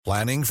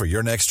Planning for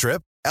your next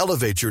trip?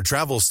 Elevate your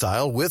travel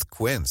style with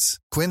Quince.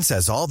 Quince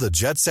has all the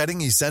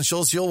jet-setting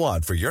essentials you'll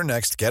want for your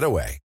next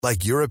getaway,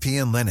 like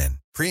European linen,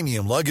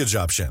 premium luggage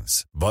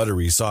options,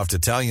 buttery soft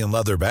Italian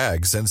leather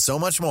bags, and so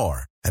much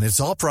more. And it's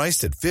all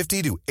priced at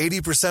 50 to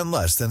 80%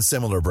 less than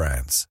similar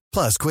brands.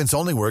 Plus, Quince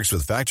only works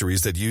with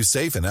factories that use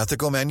safe and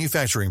ethical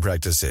manufacturing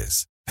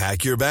practices.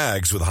 Pack your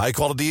bags with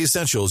high-quality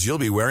essentials you'll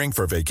be wearing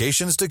for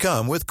vacations to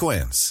come with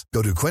Quince.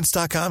 Go to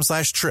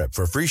quince.com/trip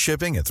for free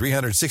shipping and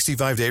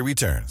 365-day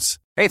returns.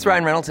 Hey, it's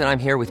Ryan Reynolds, and I'm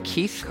here with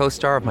Keith,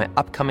 co-star of my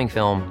upcoming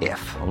film,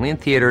 If, only in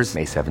theaters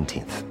May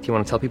 17th. Do you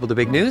want to tell people the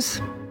big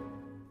news?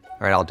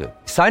 All right, I'll do it.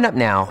 Sign up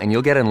now and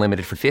you'll get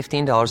unlimited for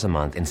 $15 a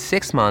month and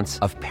 6 months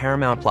of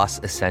Paramount Plus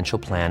Essential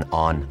Plan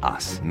on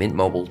us.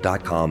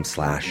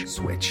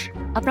 MintMobile.com/switch.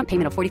 Upfront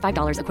payment of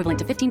 $45 equivalent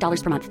to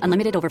 $15 per month.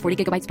 Unlimited over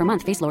 40 gigabytes per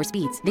month. Face lower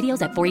speeds.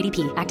 Videos at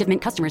 480p. Active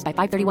Mint customers by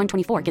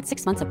 531.24 get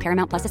 6 months of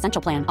Paramount Plus Essential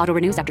Plan. Auto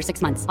renews after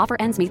 6 months. Offer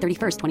ends May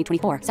 31st,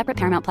 2024. Separate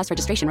Paramount Plus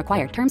registration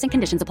required. Terms and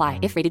conditions apply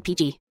if rated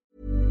PG.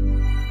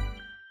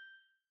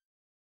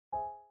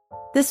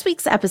 This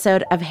week's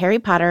episode of Harry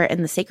Potter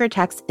and the Sacred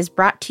Text is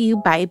brought to you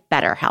by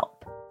BetterHelp.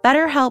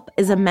 BetterHelp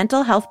is a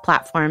mental health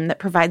platform that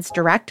provides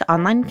direct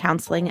online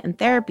counseling and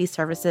therapy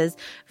services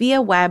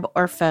via web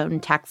or phone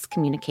text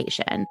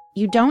communication.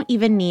 You don't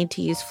even need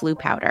to use flu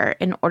powder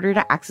in order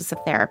to access a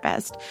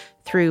therapist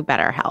through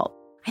BetterHelp.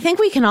 I think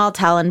we can all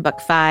tell in Book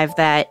 5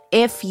 that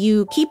if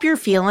you keep your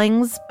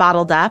feelings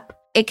bottled up,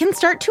 it can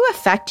start to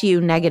affect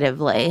you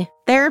negatively.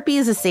 Therapy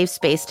is a safe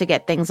space to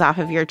get things off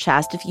of your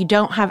chest if you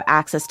don't have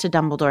access to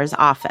Dumbledore's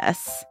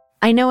office.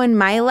 I know in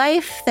my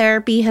life,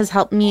 therapy has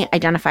helped me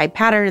identify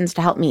patterns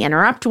to help me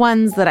interrupt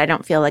ones that I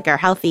don't feel like are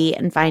healthy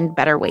and find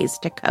better ways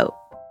to cope.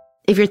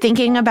 If you're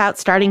thinking about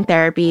starting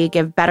therapy,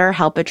 give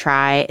BetterHelp a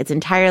try. It's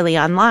entirely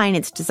online.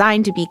 It's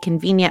designed to be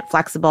convenient,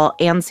 flexible,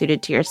 and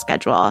suited to your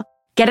schedule.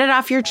 Get it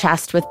off your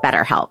chest with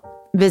BetterHelp.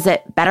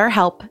 Visit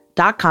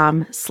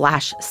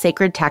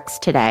BetterHelp.com/sacred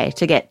text today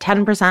to get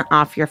 10%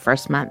 off your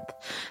first month.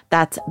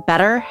 That's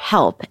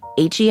BetterHelp,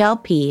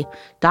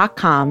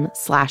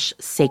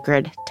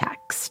 HELP.com/sacred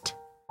text.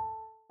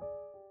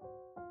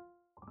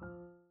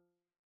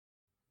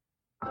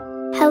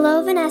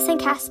 Hello, Vanessa and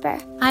Casper.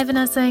 Hi,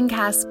 Vanessa and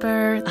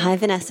Casper. Hi,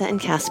 Vanessa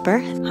and Casper.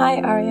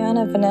 Hi,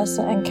 Ariana,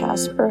 Vanessa, and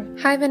Casper.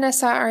 Hi,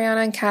 Vanessa,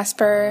 Ariana, and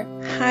Casper.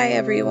 Hi,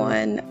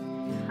 everyone.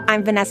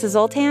 I'm Vanessa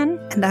Zoltan.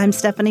 And I'm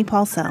Stephanie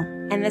Paulso.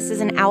 And this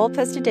is an Owl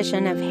Post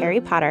edition of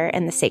Harry Potter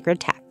and the Sacred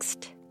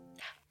Text.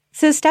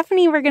 So,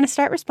 Stephanie, we're going to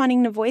start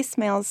responding to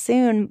voicemails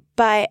soon,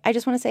 but I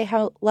just want to say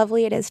how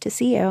lovely it is to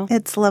see you.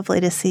 It's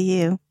lovely to see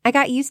you. I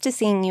got used to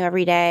seeing you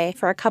every day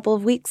for a couple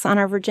of weeks on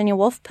our Virginia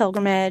Woolf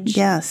pilgrimage.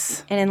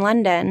 Yes. And in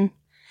London.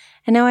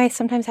 And now I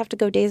sometimes have to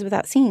go days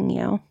without seeing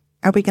you.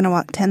 Are we going to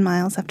walk 10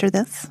 miles after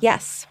this?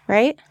 Yes,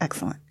 right?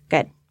 Excellent.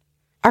 Good.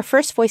 Our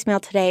first voicemail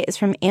today is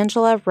from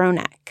Angela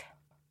Ronek.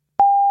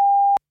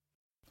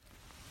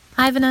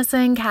 Hi, Vanessa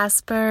and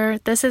Casper.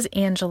 This is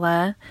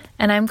Angela,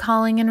 and I'm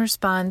calling in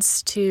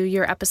response to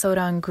your episode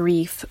on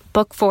grief,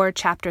 Book 4,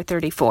 Chapter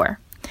 34.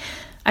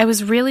 I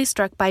was really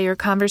struck by your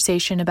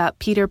conversation about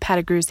Peter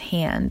Pettigrew's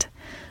hand.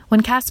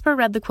 When Casper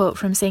read the quote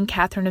from St.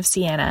 Catherine of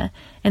Siena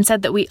and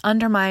said that we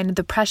undermined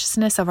the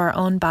preciousness of our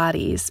own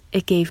bodies,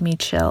 it gave me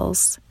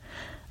chills.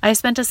 I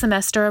spent a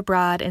semester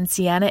abroad in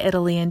Siena,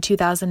 Italy in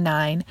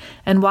 2009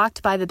 and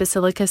walked by the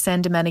Basilica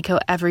San Domenico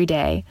every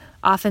day,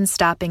 often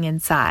stopping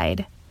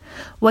inside.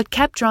 What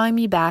kept drawing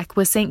me back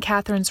was St.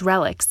 Catherine's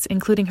relics,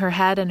 including her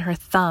head and her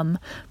thumb,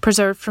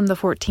 preserved from the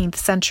 14th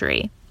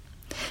century.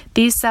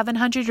 These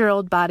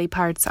 700-year-old body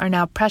parts are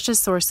now precious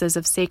sources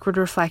of sacred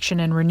reflection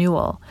and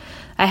renewal.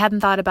 I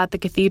hadn't thought about the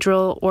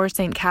cathedral or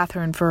St.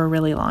 Catherine for a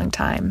really long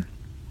time.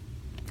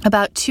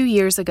 About 2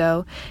 years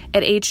ago,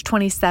 at age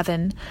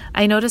 27,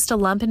 I noticed a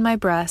lump in my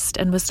breast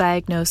and was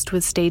diagnosed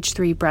with stage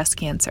 3 breast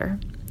cancer.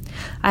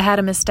 I had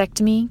a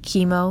mastectomy,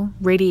 chemo,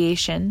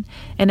 radiation,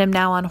 and am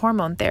now on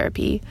hormone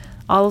therapy,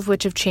 all of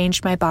which have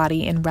changed my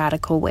body in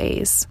radical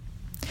ways.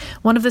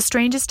 One of the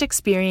strangest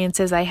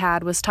experiences I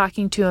had was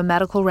talking to a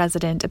medical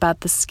resident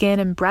about the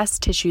skin and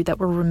breast tissue that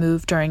were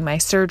removed during my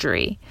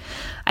surgery.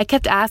 I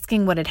kept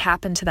asking what had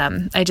happened to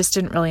them. I just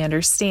didn't really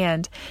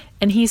understand.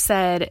 And he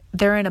said,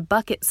 "They're in a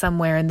bucket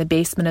somewhere in the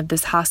basement of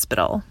this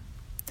hospital."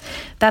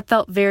 That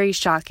felt very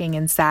shocking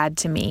and sad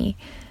to me.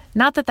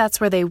 Not that that's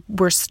where they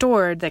were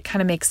stored, that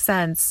kind of makes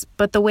sense,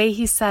 but the way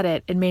he said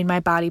it, it made my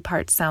body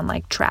parts sound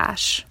like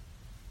trash.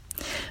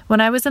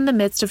 When I was in the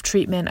midst of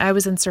treatment, I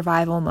was in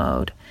survival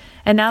mode.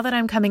 And now that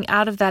I'm coming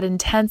out of that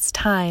intense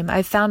time,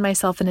 I've found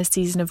myself in a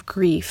season of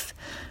grief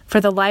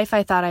for the life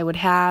I thought I would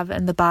have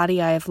and the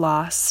body I have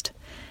lost.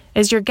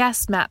 As your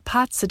guest, Matt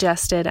Potts,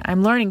 suggested,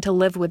 I'm learning to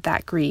live with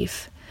that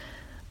grief.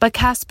 But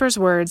Casper's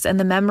words and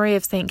the memory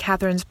of St.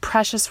 Catherine's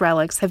precious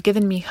relics have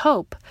given me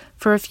hope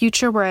for a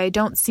future where I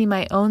don't see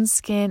my own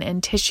skin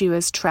and tissue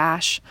as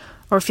trash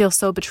or feel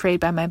so betrayed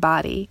by my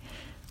body,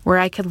 where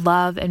I could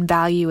love and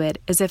value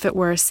it as if it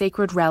were a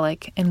sacred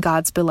relic in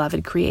God's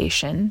beloved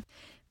creation.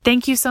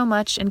 Thank you so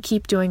much, and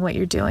keep doing what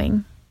you're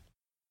doing.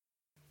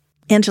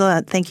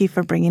 Angela, thank you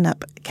for bringing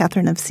up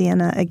Catherine of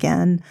Siena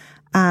again.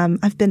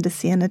 I've been to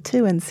Siena,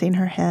 too, and seen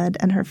her head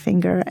and her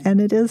finger, and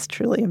it is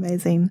truly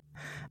amazing.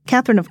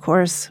 Catherine, of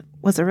course,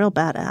 was a real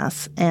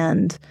badass,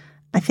 and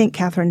I think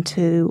Catherine,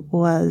 too,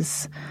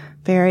 was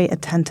very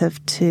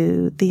attentive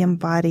to the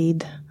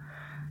embodied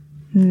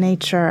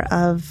nature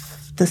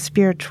of the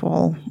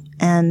spiritual,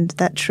 and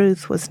that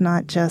truth was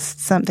not just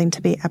something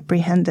to be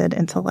apprehended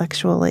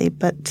intellectually,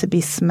 but to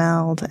be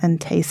smelled and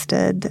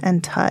tasted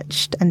and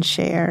touched and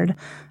shared.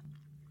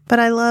 But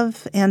I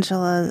love,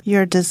 Angela,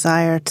 your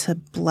desire to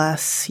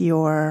bless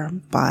your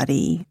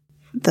body,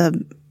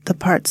 the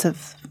parts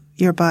of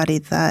your body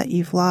that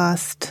you've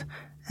lost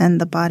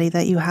and the body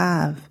that you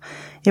have.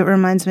 It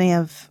reminds me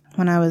of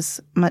when I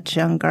was much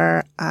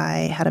younger,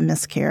 I had a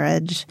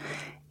miscarriage,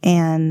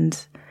 and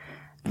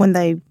when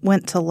they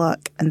went to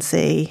look and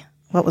see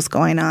what was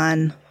going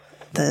on,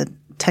 the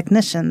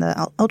technician,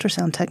 the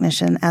ultrasound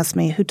technician, asked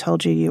me, "Who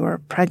told you you were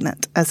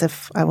pregnant?" as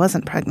if I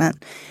wasn't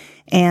pregnant.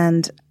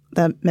 And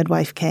the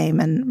midwife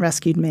came and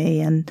rescued me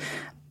and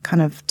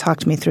kind of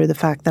talked me through the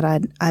fact that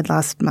I'd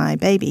lost my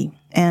baby.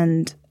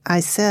 And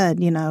I said,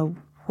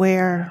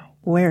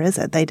 where is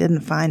it? They didn't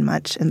find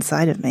much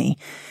inside of me.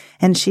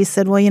 And she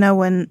said,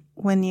 well,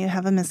 when you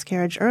have a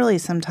miscarriage early,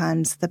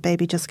 sometimes the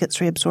baby just gets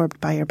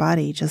reabsorbed by your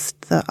body, just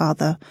all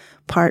the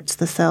parts,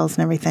 the cells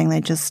and everything,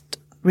 they just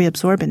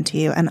reabsorb into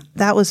you. And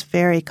that was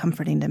very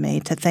comforting to me,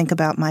 to think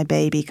about my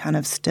baby kind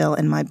of still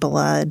in my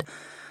blood,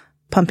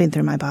 pumping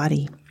through my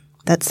body,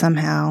 that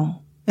somehow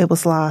it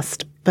was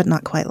lost, but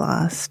not quite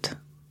lost.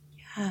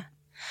 Yeah.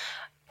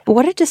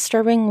 What a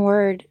disturbing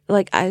word,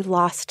 like, I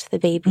lost the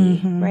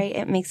baby, right?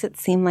 It makes it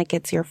seem like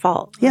it's your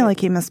fault. Yeah,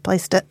 like you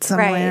misplaced it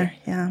somewhere. Right.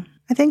 Yeah.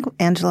 I think,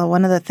 Angela,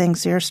 one of the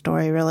things your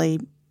story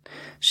really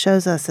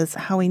shows us is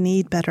how we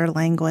need better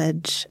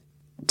language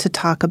to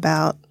talk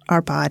about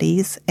our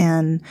bodies,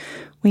 and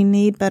we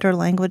need better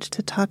language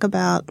to talk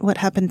about what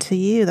happened to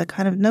you, the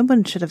kind of no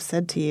one should have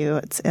said to you,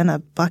 it's in a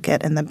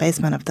bucket in the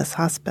basement of this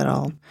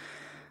hospital.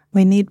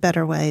 We need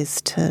better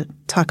ways to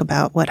talk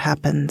about what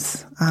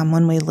happens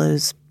when we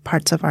lose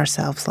parts of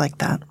ourselves like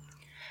that.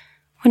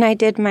 When I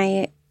did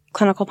my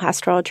clinical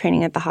pastoral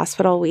training at the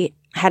hospital, we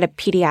had a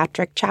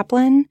pediatric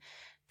chaplain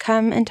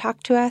come and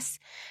talk to us.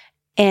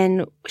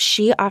 And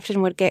she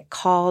often would get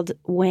called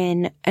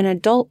when an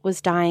adult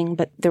was dying,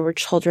 but there were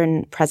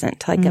children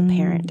present, like a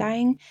parent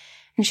dying.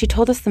 And she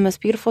told us the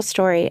most beautiful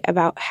story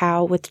about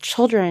how with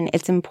children,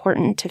 it's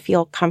important to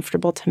feel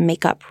comfortable to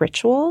make up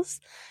rituals.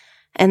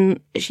 And,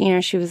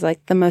 she was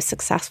like, the most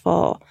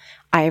successful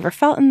I ever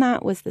felt in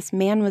that was this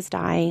man was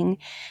dying,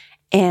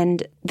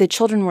 and the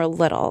children were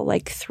little,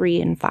 like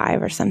 3 and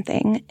 5 or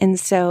something. And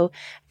so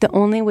the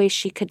only way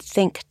she could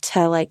think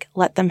to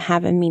let them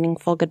have a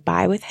meaningful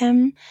goodbye with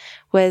him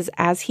was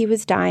as he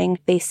was dying,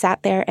 they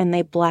sat there and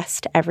they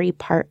blessed every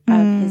part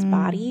of his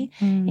body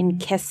and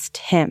kissed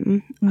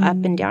him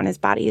up and down his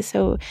body.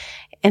 So,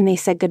 and they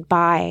said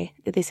goodbye.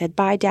 They said,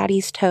 bye,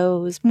 daddy's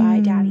toes,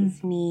 bye,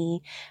 daddy's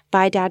knee,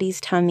 bye, daddy's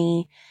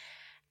tummy.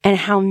 And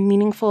how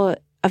meaningful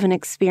of an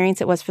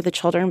experience it was for the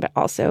children, but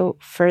also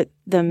for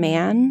the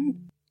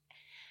man.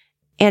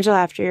 Angela,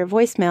 after your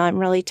voicemail, I'm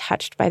really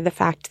touched by the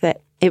fact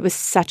that it was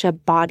such a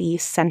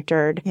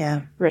body-centered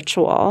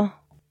ritual.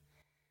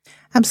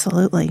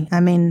 Absolutely. I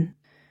mean,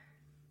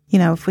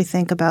 if we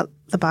think about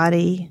the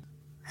body,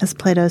 as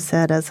Plato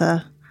said,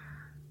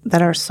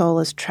 that our soul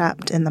is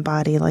trapped in the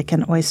body like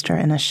an oyster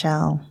in a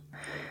shell.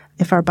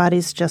 If our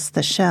body's just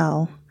the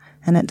shell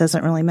and it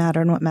doesn't really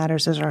matter and what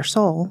matters is our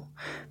soul,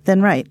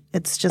 then right,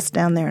 it's just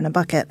down there in a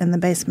bucket in the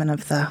basement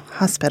of the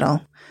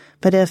hospital.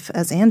 But if,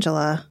 as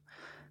Angela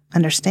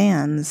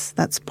understands,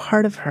 that's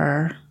part of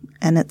her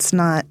and it's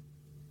not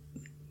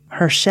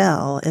her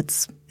shell,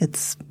 it's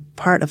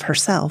part of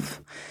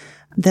herself,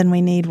 then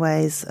we need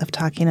ways of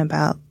talking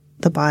about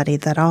the body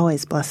that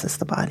always blesses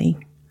the body.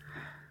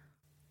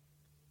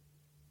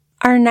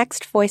 Our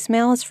next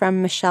voicemail is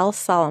from Michelle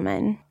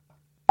Solomon.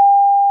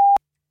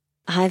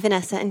 Hi,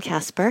 Vanessa and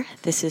Casper.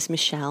 This is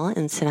Michelle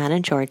in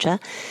Savannah, Georgia.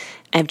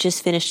 I've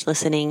just finished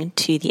listening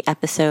to the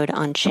episode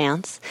on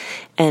chance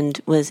and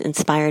was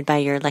inspired by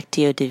your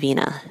Lectio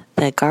Divina.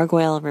 The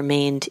gargoyle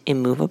remained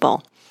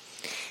immovable.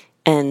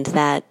 And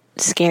that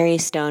scary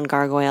stone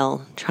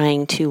gargoyle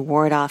trying to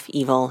ward off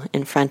evil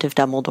in front of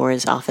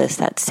Dumbledore's office,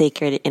 that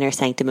sacred inner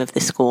sanctum of the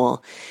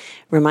school,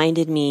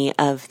 reminded me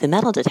of the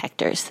metal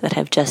detectors that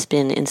have just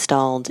been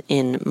installed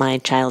in my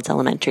child's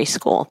elementary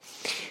school,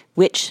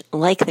 which,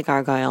 like the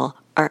gargoyle,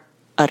 are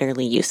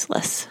utterly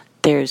useless.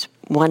 There's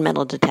one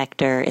metal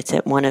detector. It's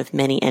at one of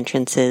many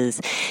entrances.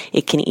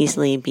 It can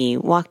easily be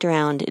walked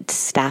around. It's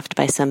staffed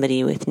by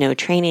somebody with no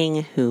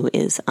training who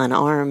is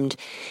unarmed.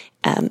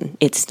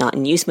 It's not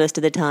in use most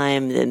of the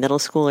time. The middle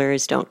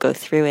schoolers don't go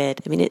through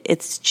it. I mean,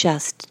 it's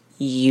just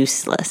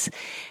useless.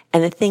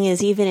 And the thing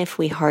is, even if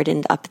we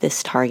hardened up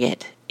this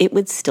target, it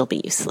would still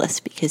be useless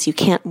because you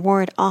can't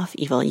ward off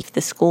evil. If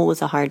the school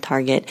was a hard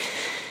target,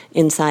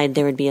 inside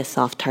there would be a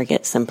soft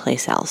target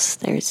someplace else.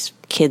 There's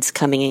kids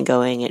coming and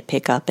going at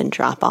pick up and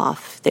drop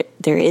off.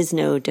 There is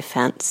no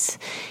defense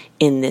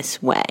in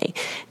this way,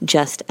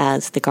 just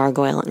as the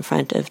gargoyle in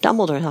front of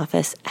Dumbledore's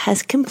office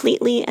has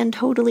completely and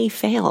totally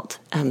failed.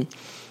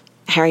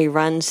 Harry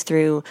runs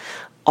through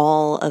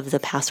all of the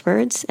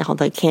passwords, all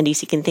the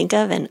candies he can think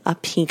of, and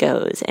up he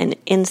goes. And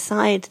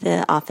inside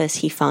the office,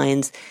 he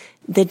finds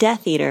the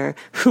Death Eater,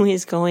 who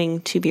is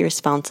going to be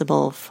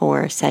responsible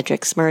for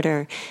Cedric's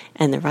murder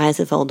and the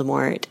rise of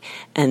Voldemort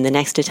and the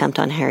next attempt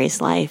on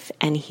Harry's life.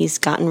 And he's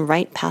gotten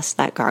right past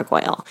that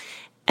gargoyle.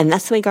 And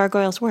that's the way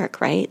gargoyles work,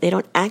 right? They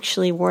don't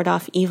actually ward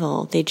off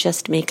evil. They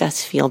just make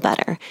us feel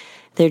better.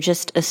 They're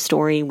just a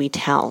story we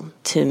tell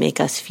to make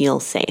us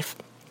feel safe.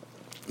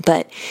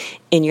 But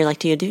in your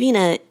Lectio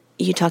Divina,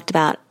 you talked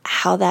about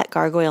how that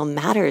gargoyle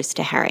matters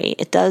to Harry.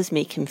 It does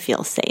make him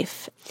feel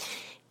safe.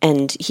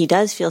 And he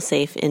does feel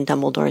safe in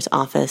Dumbledore's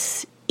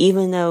office,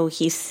 even though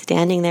he's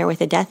standing there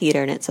with a Death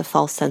Eater and it's a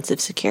false sense of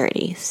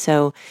security.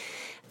 So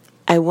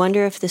I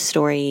wonder if the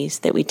stories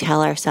that we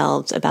tell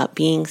ourselves about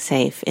being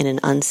safe in an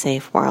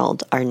unsafe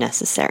world are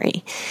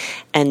necessary,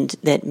 and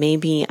that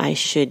maybe I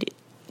should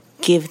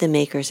give the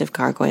makers of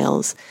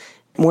gargoyles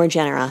more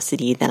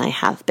generosity than I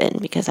have been,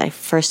 because I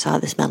first saw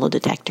this metal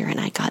detector and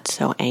I got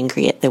so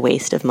angry at the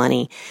waste of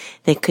money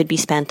that could be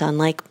spent on,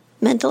 like,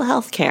 mental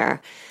health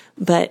care.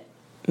 But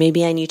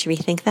maybe I need to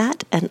rethink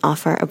that and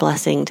offer a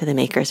blessing to the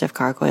makers of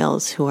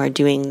gargoyles who are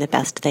doing the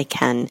best they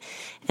can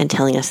and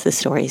telling us the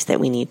stories that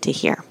we need to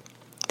hear.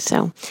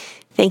 So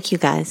thank you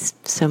guys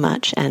so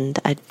much, and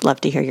I'd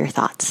love to hear your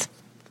thoughts.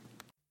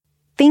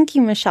 Thank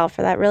you, Michelle,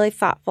 for that really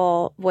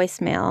thoughtful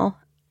voicemail.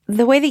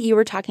 The way that you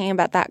were talking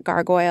about that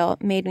gargoyle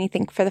made me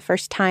think for the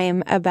first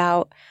time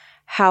about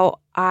how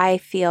I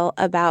feel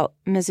about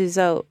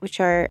mezuzot, which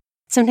are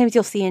sometimes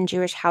you'll see in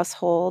Jewish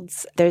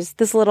households. There's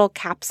this little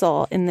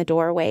capsule in the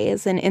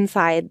doorways, and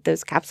inside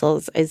those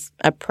capsules is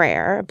a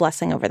prayer, a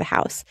blessing over the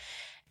house.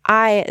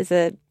 I, as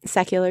a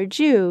secular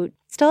Jew,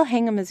 still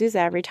hang a mezuzah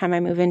every time I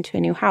move into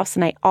a new house,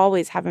 and I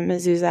always have a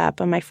mezuzah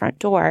up on my front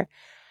door.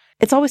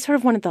 It's always sort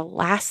of one of the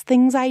last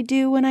things I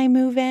do when I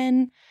move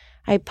in.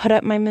 I put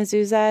up my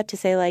mezuzah to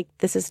say, like,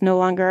 this is no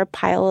longer a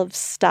pile of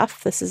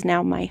stuff. This is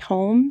now my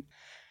home.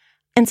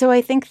 And so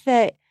I think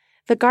that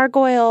the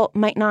gargoyle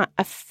might not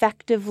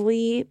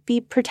effectively be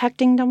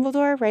protecting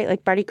Dumbledore, right?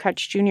 Like, Barty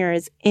Crouch Jr.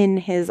 is in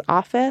his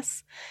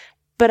office.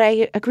 But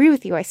I agree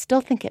with you. I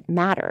still think it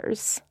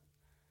matters.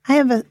 I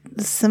have a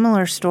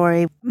similar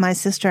story. My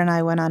sister and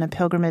I went on a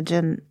pilgrimage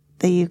in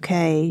the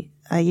UK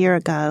a year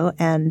ago,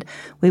 and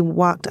we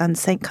walked on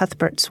St.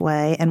 Cuthbert's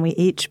Way, and we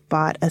each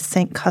bought a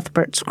St.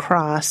 Cuthbert's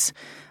cross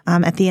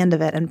at the end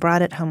of it and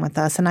brought it home with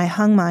us. And I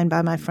hung mine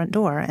by my front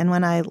door. And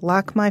when I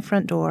lock my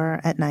front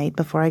door at night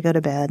before I go to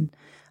bed,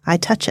 I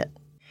touch it.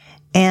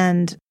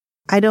 And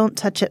I don't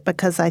touch it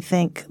because I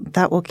think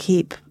that will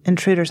keep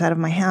intruders out of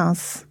my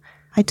house.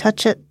 I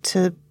touch it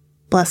to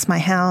bless my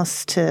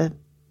house, to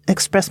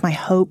express my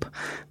hope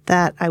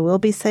that I will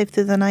be safe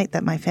through the night,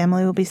 that my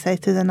family will be safe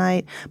through the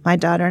night. My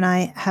daughter and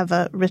I have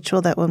a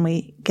ritual that when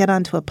we get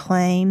onto a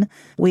plane,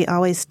 we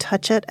always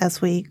touch it as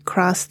we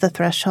cross the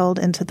threshold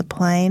into the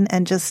plane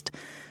and just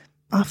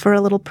offer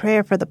a little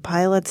prayer for the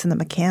pilots and the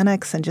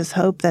mechanics and just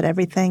hope that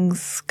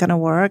everything's going to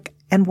work.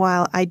 And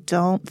while I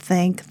don't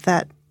think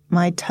that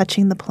my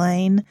touching the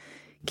plane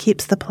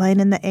keeps the plane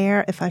in the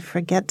air, if I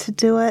forget to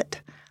do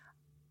it,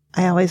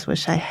 I always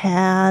wish I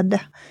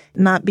had,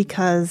 not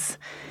because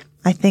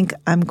I think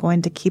I'm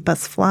going to keep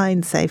us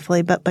flying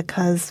safely, but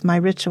because my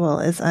ritual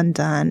is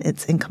undone,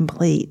 it's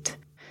incomplete.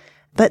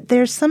 But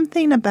there's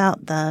something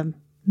about the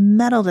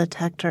metal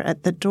detector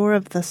at the door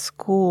of the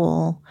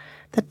school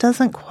that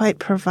doesn't quite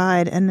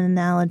provide an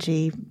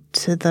analogy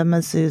to the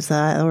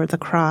mezuzah or the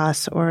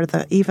cross or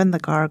even the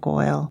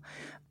gargoyle.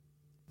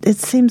 It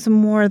seems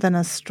more than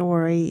a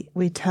story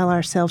we tell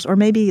ourselves, or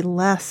maybe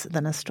less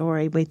than a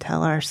story we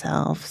tell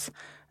ourselves.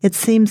 It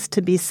seems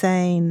to be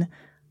saying,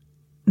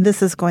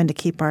 this is going to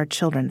keep our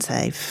children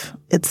safe.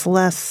 It's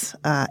less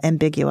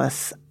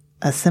ambiguous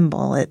a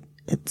symbol. It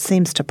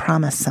seems to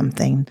promise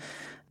something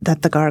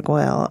that the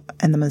gargoyle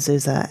and the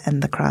mezuzah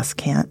and the cross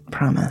can't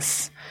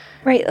promise.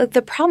 Right. Like,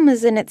 the problem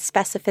is in its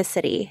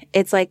specificity.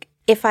 It's like,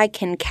 if I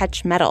can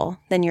catch metal,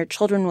 then your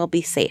children will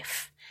be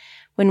safe.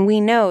 When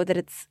we know that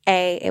it's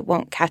A, it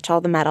won't catch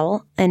all the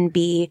metal, and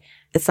B,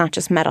 it's not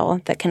just metal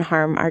that can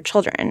harm our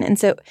children. And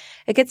so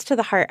it gets to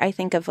the heart, I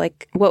think, of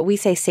like what we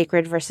say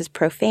sacred versus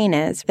profane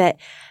is, that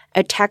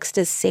a text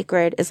is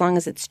sacred as long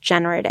as it's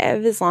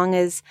generative, as long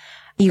as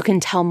you can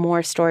tell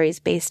more stories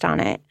based on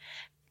it,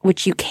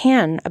 which you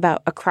can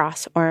about a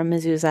cross or a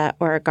mezuzah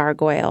or a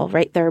gargoyle,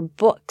 right? There are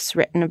books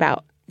written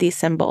about these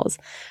symbols.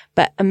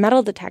 But a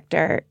metal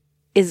detector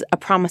is a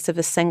promise of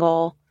a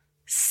single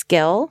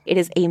skill. It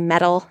is a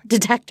metal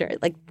detector.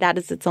 Like, that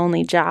is its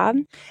only job.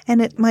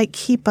 And it might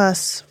keep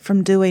us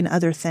from doing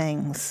other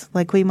things.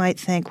 Like, we might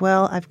think,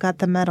 well, I've got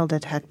the metal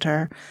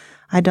detector.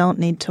 I don't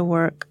need to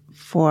work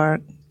for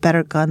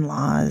better gun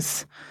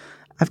laws.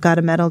 I've got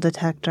a metal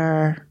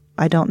detector.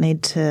 I don't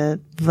need to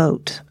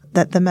vote.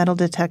 That the metal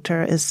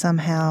detector is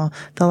somehow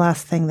the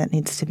last thing that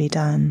needs to be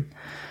done.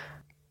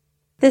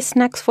 This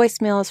next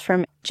voicemail is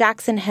from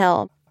Jackson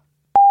Hill.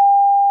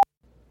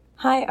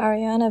 Hi,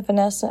 Ariana,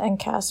 Vanessa, and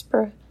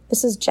Casper.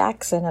 This is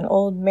Jackson, an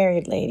old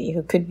married lady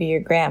who could be your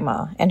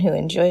grandma and who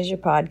enjoys your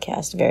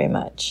podcast very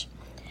much.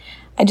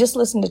 I just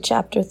listened to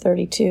Chapter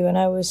 32, and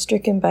I was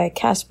stricken by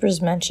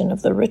Casper's mention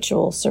of the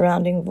ritual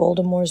surrounding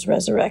Voldemort's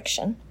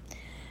resurrection.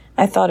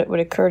 I thought it would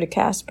occur to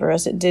Casper,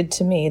 as it did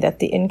to me, that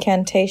the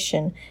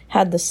incantation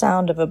had the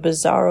sound of a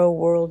bizarro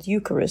world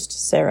Eucharist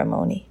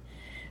ceremony.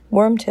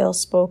 Wormtail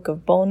spoke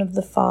of bone of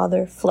the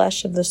Father,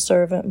 flesh of the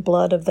servant,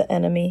 blood of the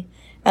enemy,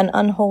 an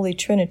unholy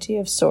trinity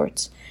of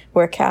sorts,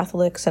 where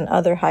Catholics and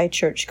other high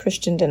church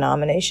Christian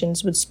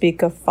denominations would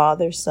speak of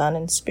Father, Son,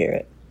 and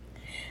Spirit.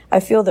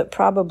 I feel that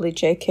probably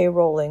J.K.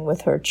 Rowling,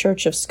 with her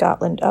Church of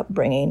Scotland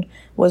upbringing,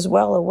 was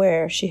well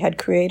aware she had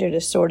created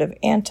a sort of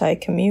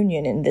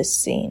anti-communion in this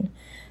scene.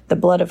 The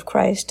blood of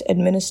Christ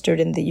administered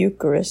in the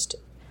Eucharist.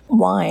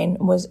 Wine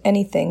was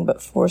anything but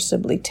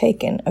forcibly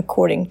taken,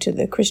 according to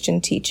the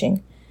Christian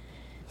teaching.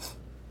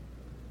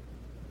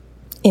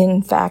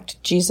 In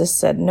fact, Jesus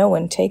said no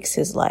one takes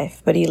his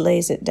life, but he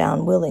lays it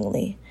down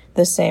willingly.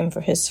 The same for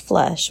his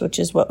flesh, which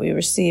is what we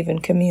receive in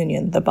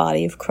communion, the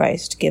body of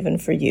Christ given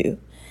for you.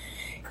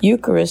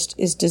 Eucharist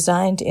is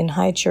designed in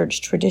high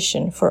church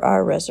tradition for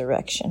our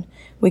resurrection.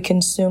 We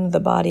consume the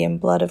body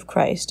and blood of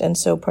Christ and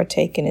so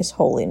partake in his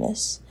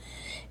holiness.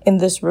 In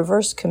this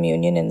reverse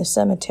communion in the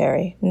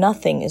cemetery,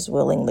 nothing is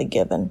willingly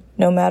given,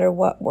 no matter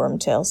what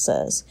Wormtail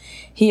says.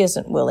 He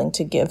isn't willing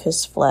to give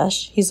his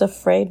flesh. He's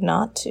afraid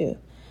not to.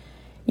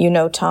 You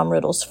know Tom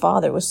Riddle's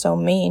father was so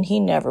mean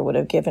he never would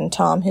have given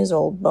Tom his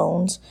old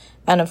bones,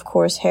 and of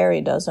course Harry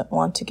doesn't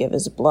want to give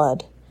his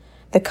blood.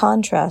 The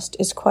contrast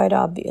is quite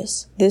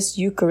obvious. This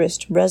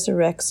Eucharist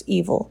resurrects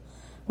evil,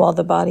 while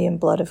the body and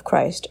blood of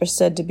Christ are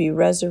said to be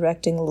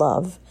resurrecting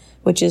love,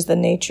 which is the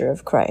nature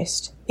of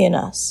Christ, in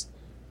us.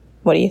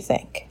 What do you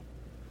think?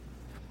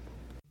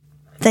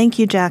 Thank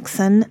you,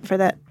 Jackson, for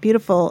that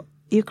beautiful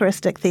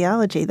Eucharistic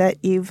theology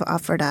that you've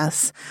offered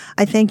us.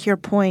 I think your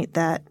point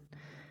that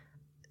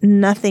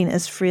nothing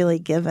is freely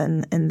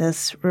given in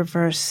this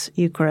reverse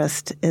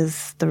Eucharist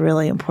is the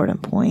really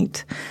important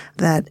point,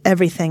 that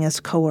everything is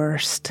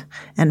coerced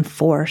and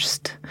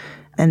forced,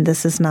 and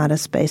this is not a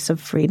space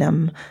of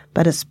freedom,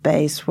 but a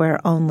space where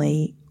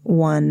only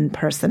one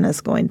person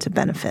is going to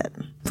benefit,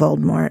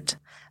 Voldemort.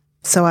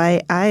 So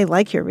I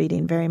like your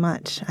reading very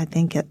much. I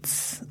think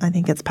it's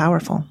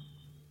powerful.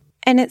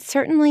 And it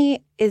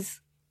certainly is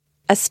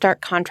a stark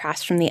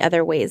contrast from the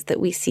other ways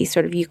that we see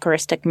sort of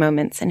Eucharistic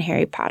moments in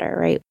Harry Potter,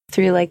 right?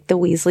 Through like the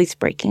Weasleys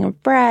breaking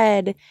of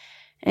bread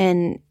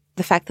and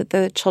the fact that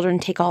the children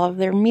take all of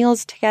their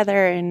meals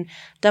together, and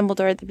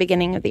Dumbledore at the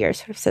beginning of the year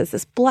sort of says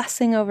this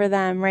blessing over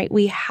them, right?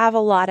 We have a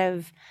lot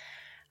of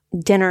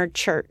dinner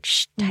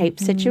church type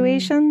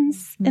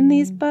situations in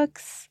these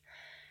books.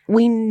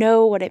 We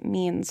know what it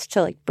means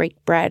to like break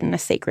bread in a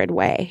sacred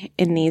way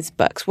in these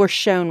books. We're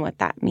shown what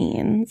that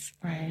means.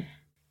 Right.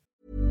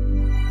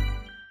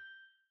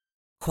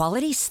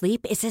 Quality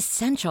sleep is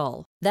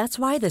essential. That's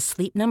why the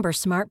Sleep Number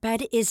Smart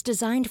Bed is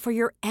designed for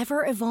your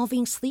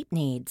ever-evolving sleep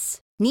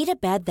needs. Need a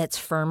bed that's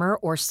firmer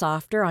or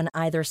softer on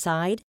either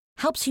side?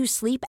 Helps you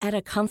sleep at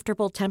a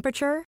comfortable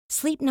temperature?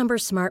 Sleep Number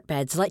Smart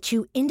Beds let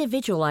you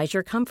individualize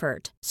your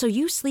comfort, so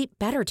you sleep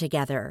better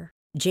together.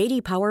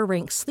 J.D. Power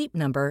ranks Sleep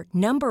Number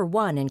number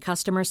 1 in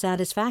customer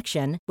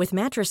satisfaction with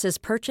mattresses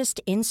purchased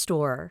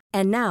in-store.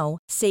 And now,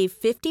 save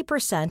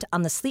 50%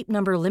 on the Sleep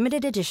Number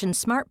Limited Edition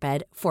Smart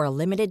Bed for a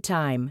limited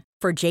time.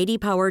 For J.D.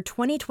 Power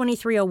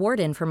 2023 award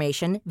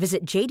information,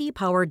 visit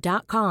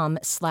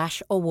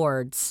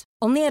jdpower.com/awards.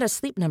 Only at a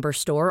Sleep Number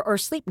store or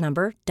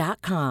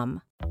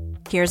sleepnumber.com.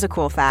 Here's a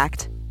cool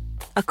fact.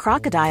 A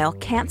crocodile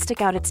can't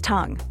stick out its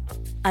tongue.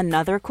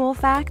 Another cool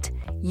fact,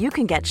 you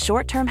can get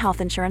short-term health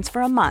insurance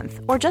for a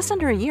month or just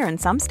under a year in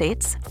some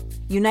states.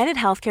 United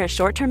Healthcare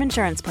short-term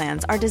insurance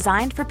plans are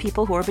designed for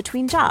people who are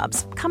between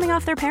jobs, coming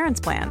off their parents'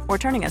 plan, or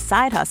turning a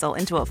side hustle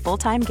into a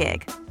full-time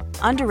gig.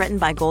 Underwritten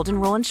by Golden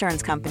Rule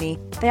Insurance Company,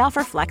 they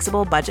offer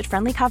flexible,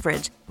 budget-friendly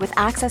coverage with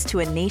access to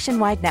a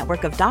nationwide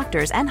network of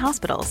doctors and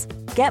hospitals.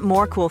 Get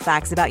more cool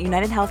facts about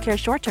United Healthcare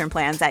short-term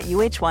plans at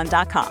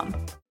uh1.com.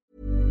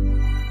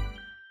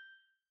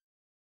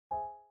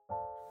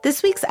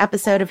 This week's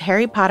episode of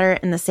Harry Potter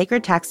and the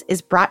Sacred Text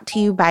is brought to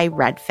you by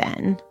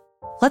Redfin.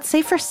 Let's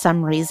say for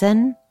some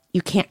reason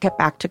you can't get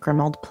back to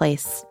Grimmauld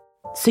Place,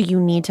 so you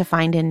need to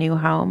find a new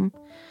home.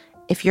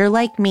 If you're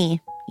like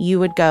me, you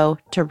would go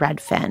to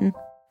Redfin.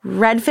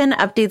 Redfin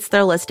updates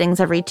their listings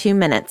every 2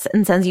 minutes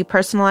and sends you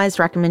personalized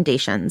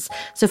recommendations,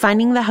 so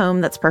finding the home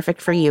that's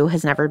perfect for you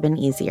has never been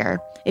easier.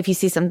 If you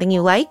see something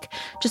you like,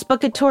 just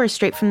book a tour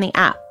straight from the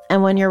app.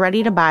 And when you're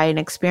ready to buy, an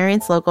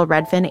experienced local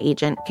Redfin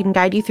agent can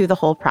guide you through the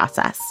whole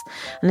process.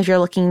 And if you're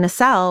looking to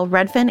sell,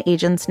 Redfin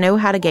agents know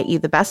how to get you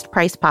the best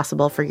price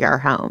possible for your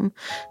home.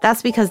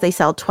 That's because they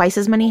sell twice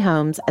as many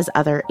homes as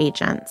other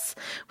agents.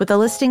 With a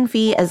listing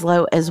fee as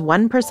low as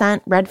 1%,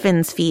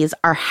 Redfin's fees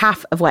are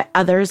half of what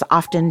others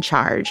often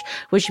charge,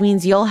 which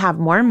means you'll have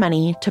more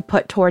money to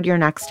put toward your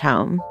next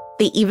home.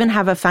 They even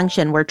have a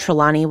function where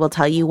Trelawney will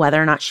tell you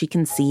whether or not she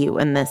can see you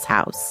in this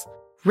house.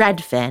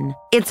 Redfin.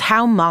 It's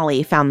how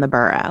Molly found the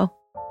burrow.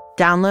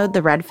 Download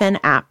the Redfin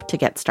app to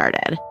get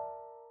started.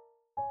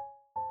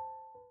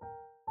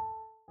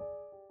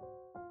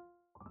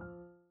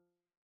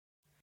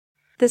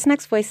 This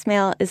next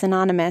voicemail is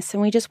anonymous,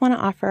 and we just want to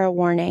offer a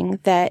warning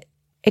that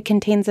it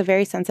contains a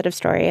very sensitive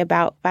story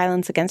about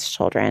violence against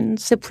children.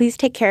 So please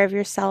take care of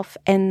yourself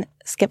and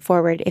skip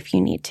forward if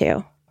you need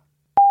to.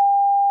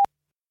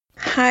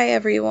 Hi,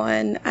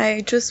 everyone.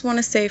 I just want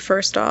to say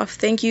first off,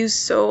 thank you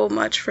so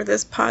much for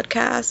this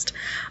podcast.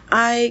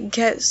 I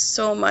get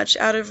so much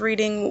out of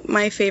reading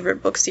my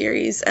favorite book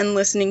series and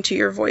listening to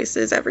your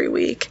voices every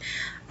week.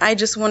 I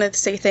just wanted to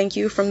say thank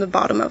you from the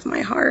bottom of my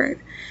heart.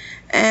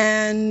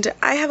 And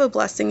I have a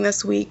blessing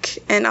this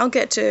week, and I'll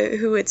get to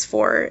who it's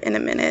for in a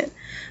minute.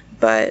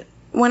 But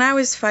when I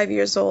was 5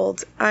 years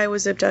old, I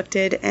was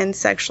abducted and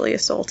sexually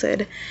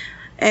assaulted.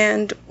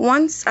 And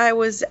once I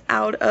was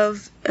out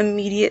of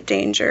immediate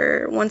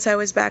danger, once I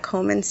was back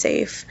home and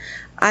safe,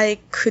 I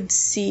could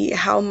see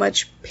how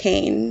much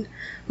pain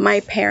my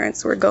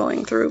parents were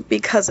going through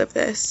because of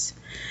this.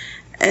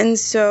 And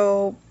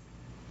so,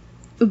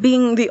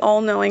 being the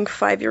all-knowing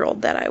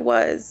 5-year-old that I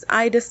was,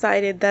 I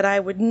decided that I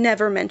would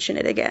never mention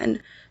it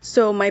again,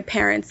 so my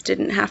parents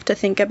didn't have to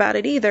think about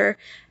it either,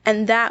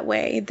 and that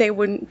way they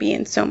wouldn't be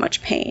in so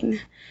much pain.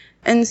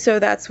 And so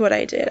that's what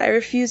I did. I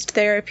refused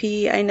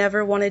therapy. I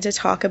never wanted to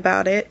talk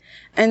about it.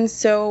 And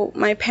so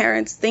my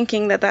parents,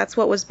 thinking that that's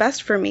what was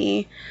best for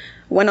me,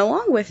 went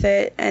along with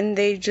it, and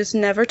they just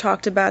never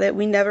talked about it.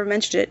 We never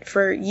mentioned it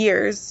for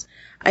years.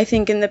 I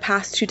think in the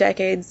past 2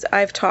 decades,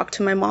 I've talked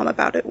to my mom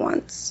about it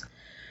once.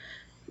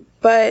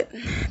 But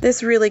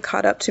this really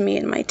caught up to me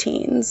in my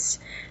teens.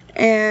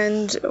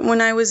 And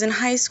when I was in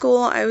high school,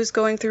 I was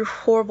going through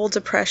horrible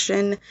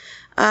depression.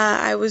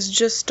 I was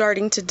just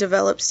starting to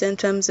develop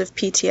symptoms of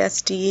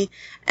PTSD,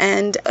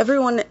 and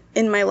everyone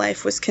in my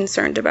life was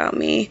concerned about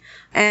me.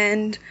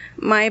 And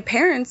my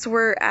parents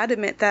were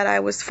adamant that I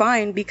was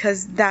fine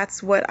because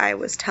that's what I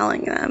was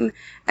telling them,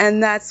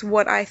 and that's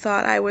what I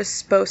thought I was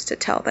supposed to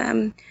tell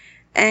them.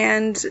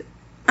 And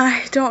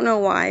I don't know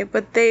why,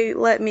 but they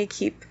let me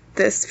keep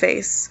this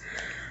face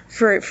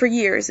for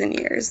years and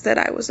years that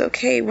I was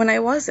okay when I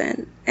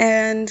wasn't.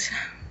 And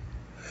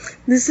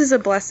this is a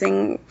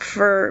blessing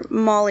for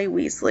Molly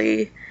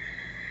Weasley,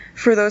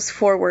 for those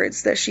 4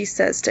 words that she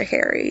says to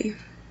Harry.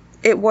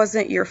 It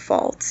wasn't your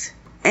fault.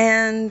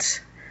 And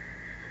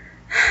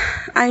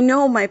I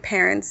know my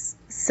parents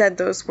said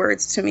those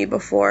words to me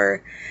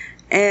before,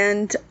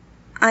 and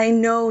I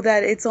know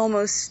that it's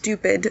almost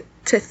stupid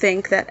to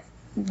think that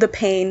the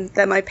pain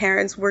that my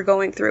parents were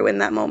going through in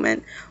that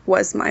moment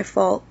was my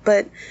fault.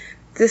 But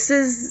this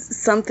is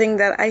something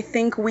that I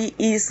think we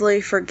easily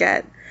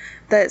forget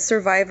that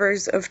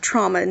survivors of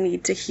trauma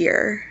need to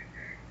hear.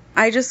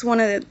 I just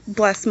want to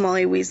bless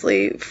Molly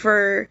Weasley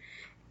for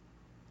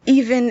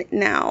even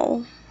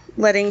now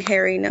letting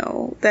Harry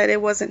know that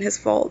it wasn't his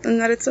fault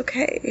and that it's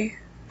okay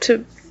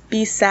to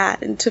be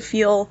sad and to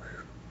feel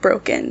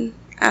broken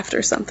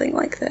after something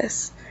like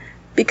this,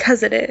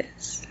 because it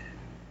is.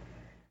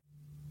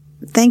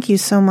 Thank you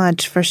so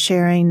much for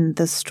sharing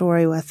this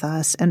story with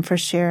us and for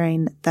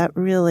sharing that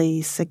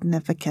really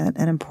significant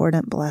and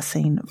important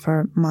blessing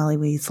for Molly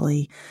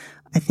Weasley.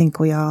 I think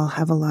we all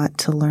have a lot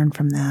to learn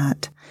from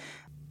that.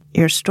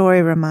 Your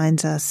story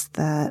reminds us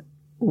that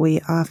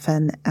we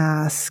often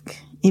ask,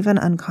 even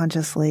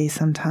unconsciously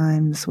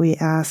sometimes, we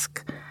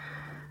ask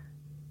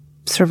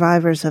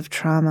survivors of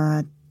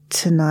trauma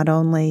to not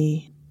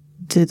only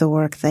do the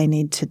work they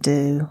need to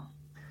do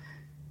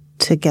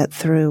to get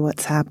through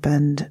what's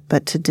happened,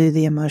 but to do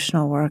the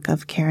emotional work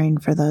of caring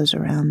for those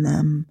around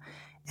them.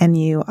 And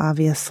you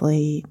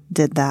obviously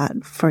did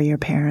that for your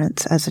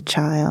parents as a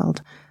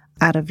child,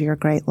 out of your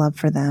great love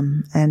for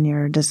them and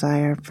your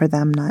desire for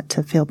them not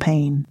to feel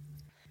pain.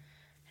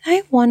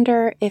 I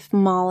wonder if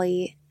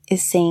Molly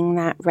is saying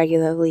that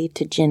regularly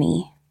to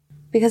Ginny,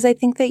 because I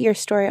think that your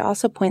story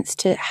also points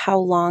to how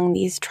long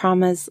these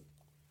traumas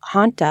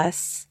haunt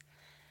us.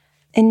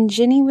 And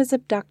Ginny was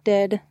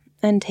abducted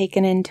and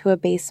taken into a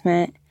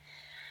basement,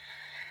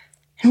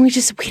 and we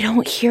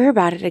don't hear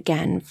about it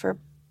again for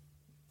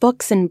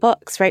books and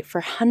books, right?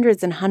 For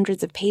hundreds and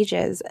hundreds of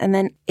pages. And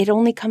then it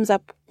only comes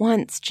up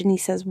once. Ginny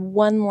says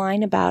one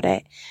line about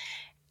it.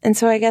 And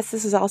so I guess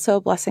this is also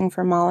a blessing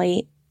for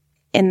Molly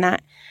in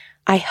that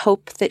I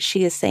hope that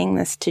she is saying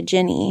this to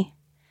Ginny.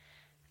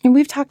 And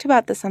we've talked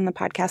about this on the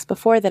podcast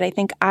before, that I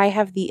think I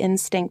have the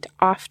instinct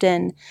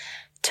often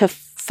to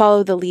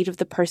follow the lead of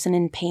the person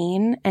in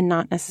pain and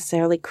not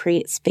necessarily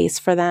create space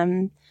for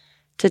them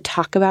to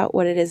talk about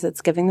what it is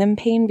that's giving them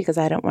pain, because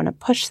I don't want to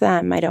push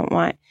them. I don't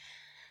want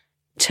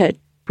to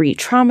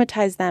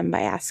re-traumatize them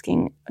by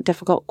asking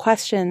difficult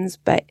questions.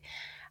 But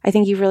I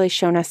think you've really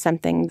shown us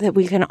something that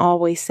we can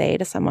always say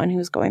to someone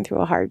who's going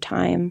through a hard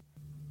time.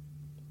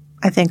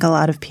 I think a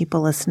lot of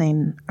people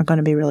listening are going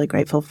to be really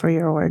grateful for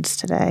your words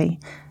today.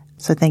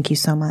 So thank you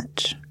so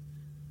much.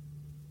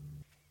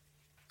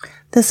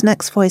 This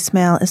next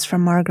voicemail is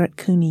from Margaret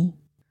Cooney.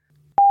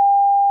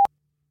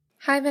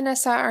 Hi,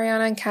 Vanessa,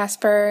 Ariana, and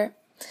Casper.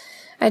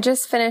 I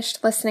just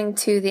finished listening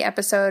to the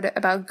episode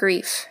about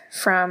grief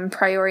from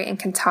Priori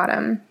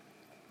Incantatem,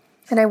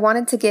 and I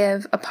wanted to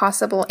give a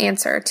possible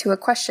answer to a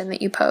question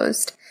that you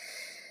posed.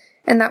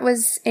 And that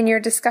was in your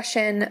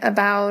discussion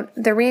about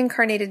the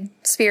reincarnated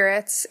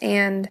spirits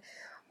and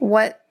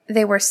what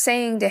they were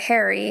saying to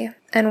Harry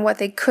and what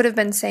they could have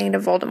been saying to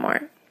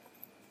Voldemort.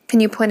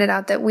 And you pointed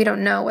out that we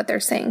don't know what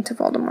they're saying to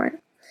Voldemort.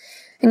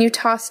 And you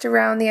tossed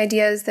around the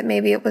ideas that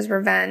maybe it was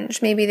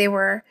revenge, maybe they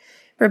were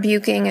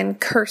rebuking and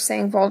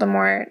cursing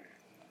Voldemort.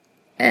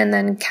 And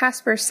then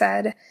Casper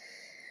said,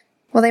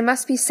 well, they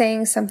must be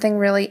saying something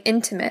really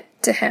intimate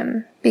to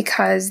him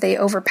because they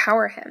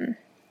overpower him.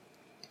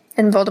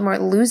 And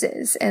Voldemort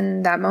loses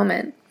in that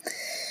moment.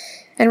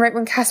 And right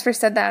when Casper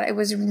said that, I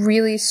was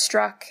really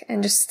struck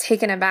and just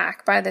taken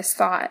aback by this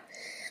thought,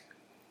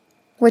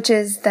 which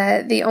is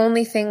that the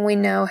only thing we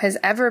know has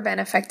ever been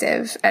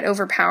effective at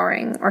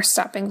overpowering or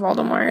stopping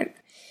Voldemort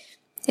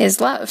is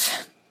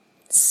love.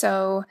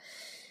 So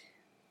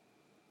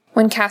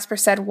when Casper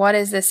said, what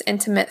is this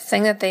intimate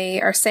thing that they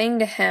are saying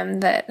to him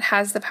that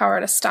has the power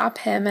to stop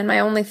him? And my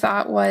only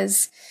thought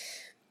was,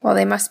 well,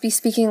 they must be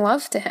speaking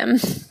love to him.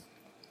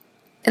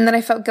 And then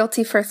I felt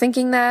guilty for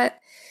thinking that,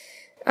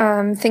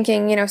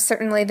 thinking,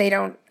 certainly they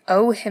don't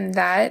owe him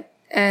that,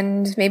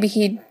 and maybe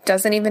he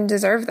doesn't even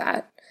deserve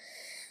that.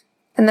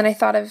 And then I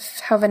thought of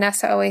how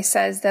Vanessa always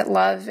says that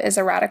love is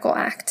a radical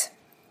act.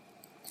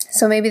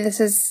 So maybe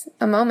this is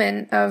a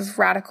moment of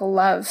radical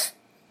love,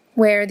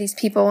 where these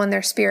people and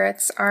their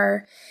spirits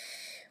are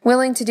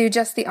willing to do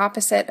just the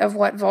opposite of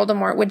what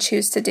Voldemort would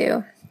choose to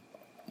do.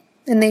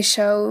 And they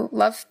show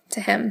love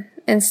to him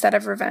instead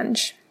of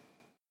revenge.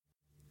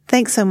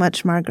 Thanks so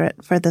much,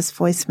 Margaret, for this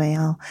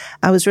voicemail.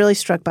 I was really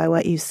struck by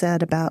what you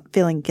said about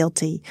feeling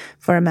guilty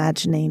for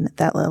imagining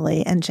that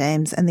Lily and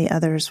James and the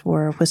others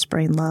were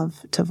whispering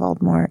love to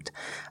Voldemort.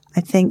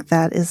 I think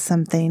that is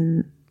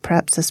something,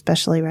 perhaps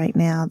especially right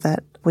now,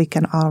 that we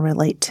can all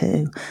relate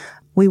to.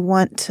 We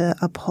want to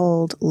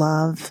uphold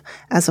love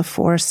as a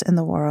force in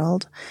the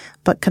world,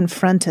 but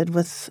confronted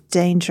with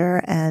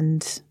danger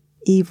and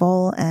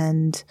evil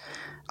and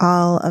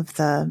all of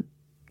the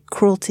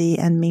cruelty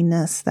and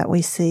meanness that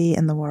we see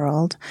in the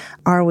world,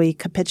 are we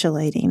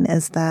capitulating?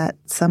 Is that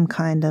some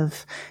kind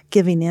of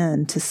giving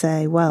in to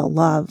say, well,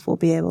 love will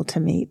be able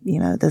to meet,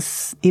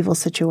 this evil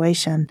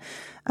situation?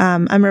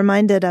 I'm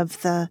reminded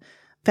of the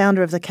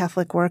founder of the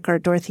Catholic Worker,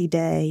 Dorothy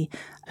Day,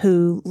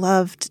 who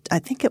loved, I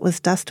think it was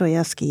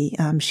Dostoevsky.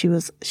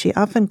 She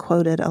often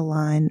quoted a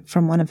line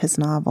from one of his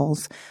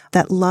novels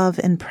that love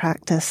in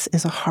practice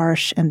is a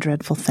harsh and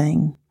dreadful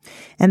thing.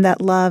 And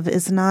that love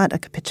is not a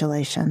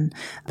capitulation,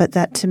 but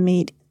that to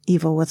meet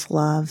evil with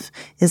love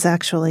is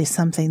actually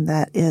something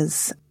that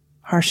is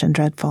harsh and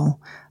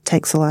dreadful,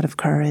 takes a lot of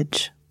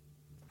courage.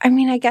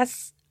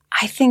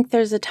 I think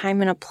there's a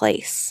time and a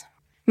place.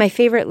 My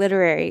favorite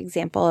literary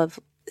example of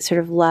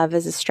sort of love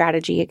as a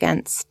strategy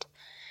against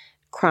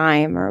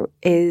crime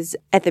is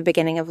at the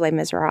beginning of Les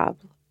Miserables.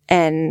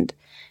 And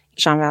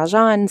Jean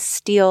Valjean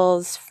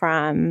steals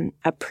from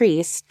a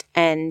priest,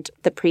 and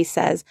the priest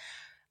says,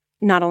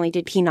 not only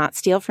did he not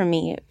steal from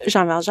me,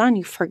 Jean Valjean,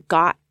 you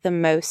forgot the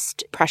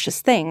most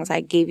precious things. I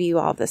gave you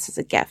all this as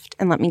a gift,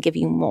 and let me give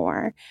you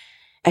more.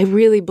 I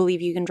really believe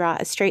you can draw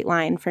a straight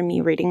line from me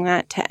reading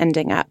that to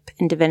ending up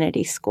in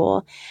divinity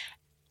school.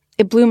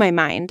 It blew my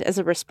mind as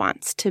a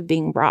response to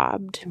being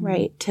robbed,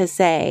 right? To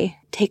say,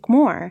 take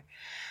more.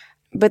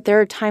 But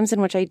there are times in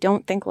which I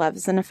don't think love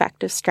is an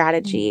effective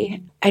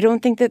strategy. I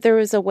don't think that there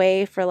was a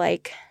way for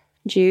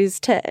Jews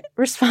to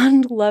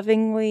respond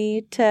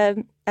lovingly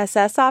to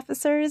SS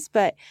officers,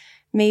 but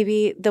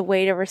maybe the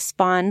way to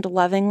respond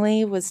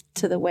lovingly was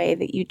to the way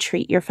that you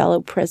treat your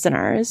fellow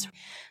prisoners.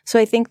 So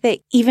I think that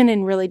even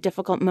in really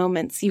difficult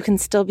moments, you can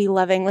still be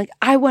loving.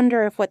 I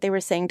wonder if what they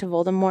were saying to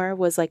Voldemort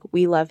was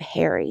we love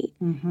Harry.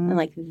 And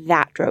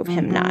that drove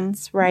him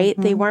nuts, right?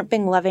 They weren't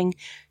being loving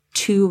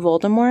to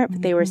Voldemort,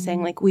 but they were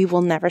saying we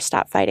will never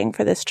stop fighting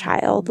for this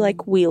child.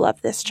 We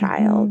love this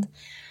child.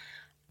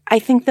 I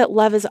think that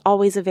love is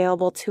always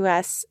available to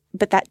us,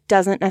 but that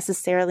doesn't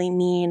necessarily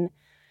mean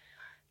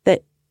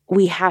that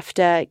we have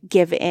to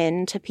give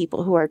in to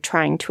people who are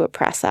trying to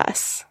oppress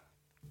us.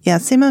 Yeah,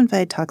 Simone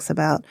Weil talks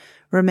about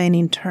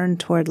remaining turned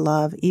toward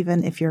love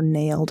even if you're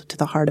nailed to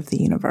the heart of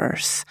the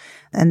universe,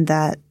 and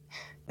that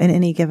in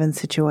any given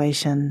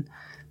situation,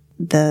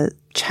 the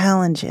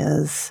challenge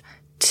is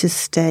to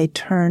stay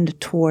turned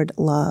toward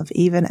love,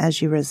 even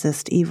as you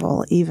resist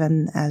evil,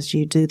 even as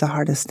you do the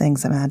hardest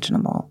things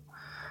imaginable.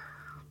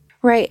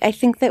 Right. I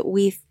think that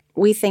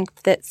we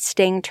think that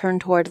staying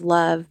turned toward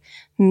love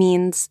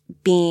means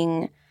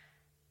being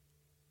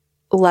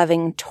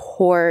loving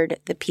toward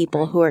the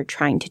people who are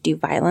trying to do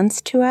violence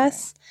to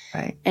us.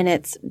 Right. And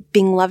it's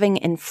being loving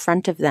in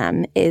front of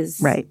them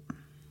is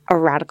a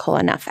radical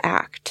enough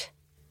act.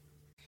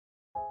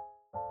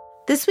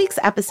 This week's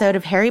episode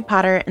of Harry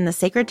Potter and the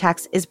Sacred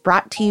Text is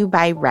brought to you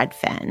by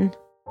Redfin.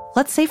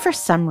 Let's say for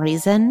some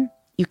reason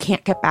you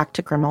can't get back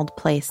to Grimmauld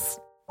Place,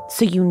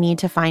 so you need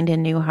to find a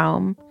new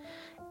home.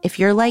 If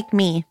you're like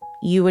me,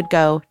 you would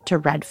go to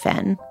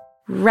Redfin.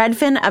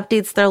 Redfin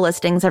updates their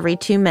listings every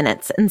 2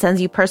 minutes and sends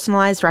you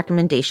personalized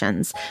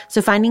recommendations,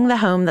 so finding the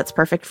home that's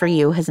perfect for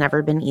you has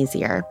never been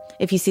easier.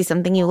 If you see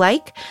something you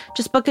like,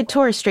 just book a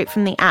tour straight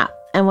from the app.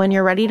 And when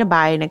you're ready to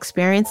buy, an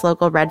experienced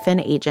local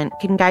Redfin agent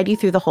can guide you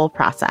through the whole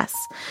process.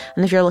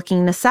 And if you're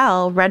looking to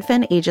sell,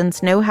 Redfin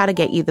agents know how to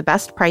get you the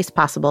best price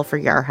possible for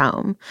your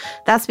home.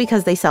 That's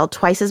because they sell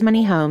twice as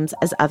many homes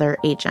as other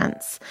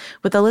agents.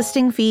 With a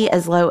listing fee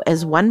as low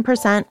as 1%,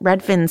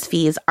 Redfin's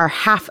fees are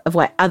half of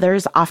what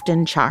others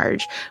often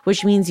charge,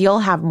 which means you'll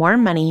have more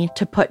money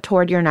to put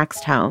toward your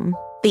next home.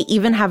 They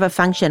even have a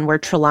function where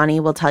Trelawney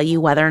will tell you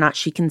whether or not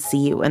she can see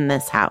you in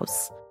this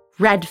house.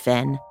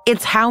 Redfin.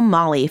 It's how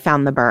Molly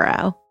found the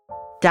burrow.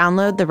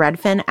 Download the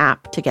Redfin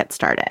app to get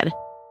started.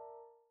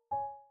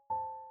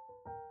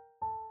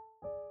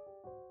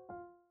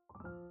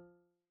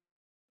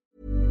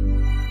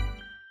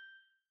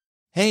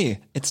 Hey,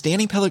 it's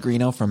Danny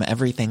Pellegrino from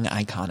Everything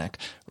Iconic.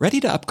 Ready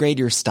to upgrade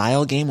your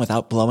style game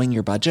without blowing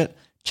your budget?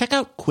 Check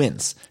out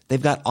Quince. They've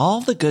got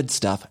all the good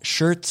stuff,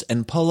 shirts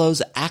and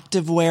polos,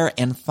 activewear,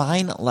 and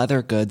fine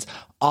leather goods,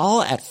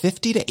 all at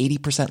 50 to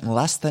 80%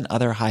 less than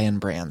other high-end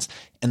brands.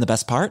 And the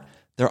best part?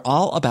 They're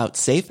all about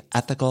safe,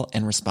 ethical,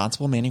 and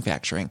responsible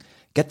manufacturing.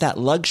 Get that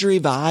luxury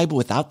vibe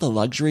without the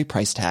luxury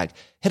price tag.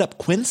 Hit up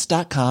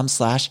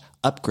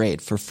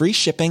quince.com/upgrade for free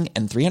shipping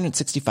and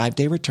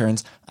 365-day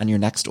returns on your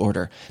next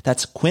order.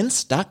 That's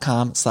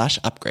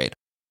quince.com/upgrade.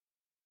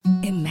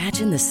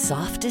 Imagine the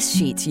softest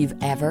sheets you've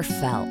ever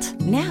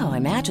felt. Now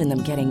imagine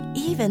them getting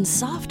even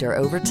softer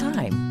over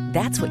time.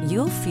 That's what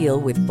you'll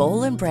feel with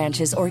Boll &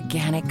 Branch's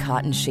organic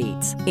cotton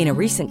sheets. In a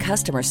recent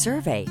customer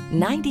survey,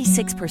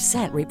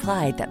 96%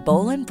 replied that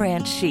Boll &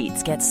 Branch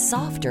sheets get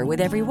softer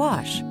with every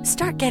wash.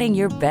 Start getting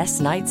your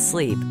best night's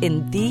sleep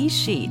in these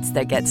sheets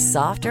that get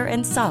softer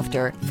and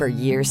softer for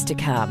years to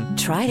come.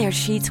 Try their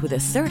sheets with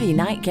a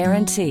 30-night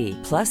guarantee.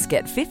 Plus,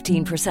 get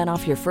 15%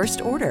 off your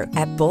first order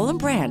at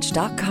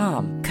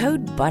bollandbranch.com.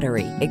 Code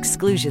BUTTERY.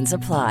 Exclusions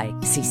apply.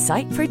 See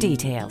site for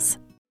details.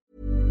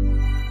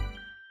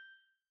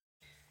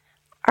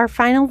 Our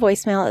final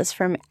voicemail is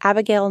from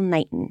Abigail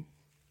Knighton.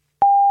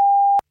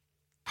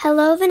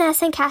 Hello,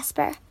 Vanessa and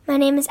Casper. My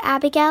name is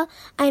Abigail.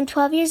 I am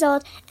 12 years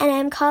old, and I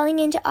am calling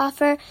in to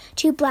offer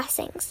 2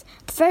 blessings.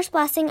 The first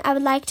blessing I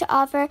would like to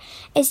offer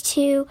is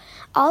to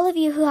all of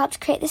you who helped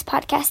create this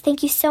podcast.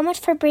 Thank you so much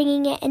for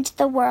bringing it into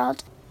the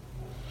world.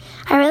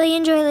 I really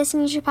enjoy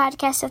listening to your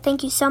podcast, so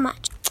thank you so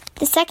much.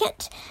 The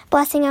second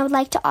blessing I would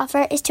like to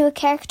offer is to a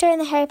character in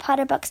the Harry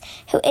Potter books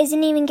who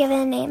isn't even given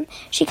a name.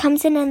 She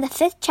comes in the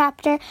 5th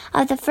chapter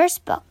of the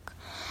first book,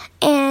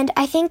 and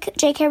I think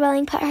J.K.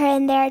 Rowling put her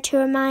in there to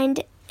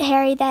remind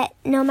Harry that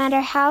no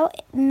matter how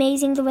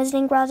amazing the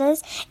Wizarding World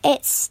is,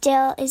 it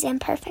still is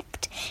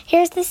imperfect.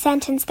 Here's the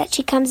sentence that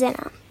she comes in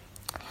on.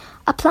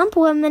 A plump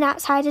woman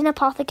outside an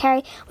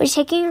apothecary was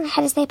shaking her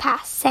head as they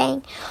passed,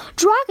 saying,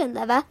 "Dragon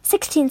liver,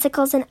 16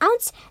 sickles an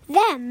ounce,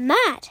 they're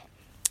mad."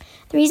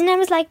 The reason I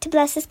would like to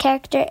bless this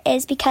character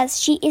is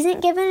because she isn't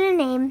given a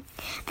name.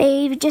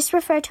 They just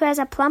refer to her as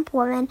a plump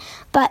woman,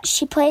 but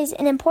she plays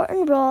an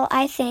important role,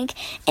 I think,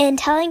 in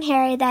telling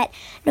Harry that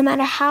no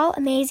matter how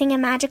amazing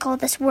and magical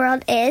this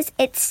world is,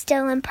 it's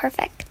still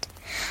imperfect.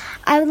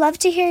 I would love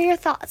to hear your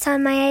thoughts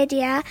on my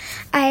idea.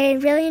 I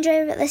really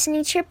enjoy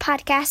listening to your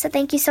podcast, so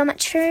thank you so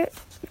much for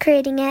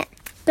creating it.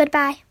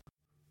 Goodbye.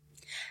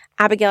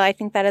 Abigail, I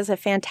think that is a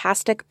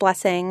fantastic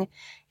blessing.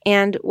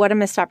 And what a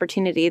missed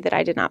opportunity that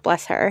I did not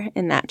bless her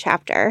in that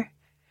chapter.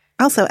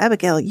 Also,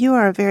 Abigail, you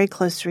are a very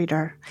close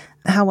reader.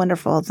 How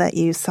wonderful that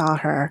you saw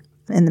her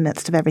in the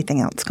midst of everything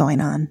else going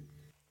on.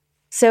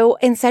 So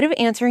instead of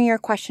answering your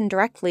question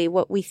directly,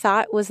 what we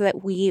thought was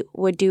that we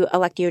would do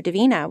Lectio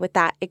Divina with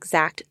that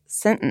exact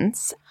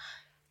sentence.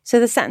 So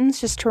the sentence,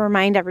 just to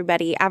remind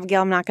everybody,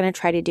 Abigail, I'm not going to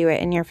try to do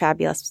it in your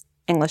fabulous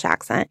English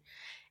accent,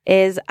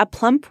 is a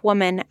plump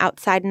woman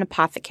outside an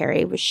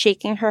apothecary was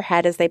shaking her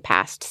head as they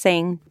passed,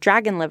 saying,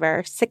 "Dragon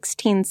liver,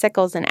 16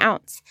 sickles an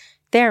ounce.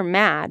 They're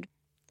mad."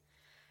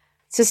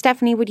 So,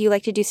 Stephanie, would you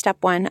like to do step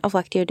 1 of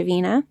Lectio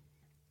Divina?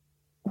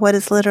 What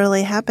is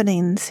literally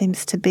happening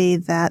seems to be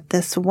that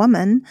this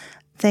woman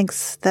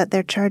thinks that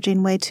they're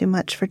charging way too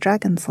much for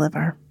dragon's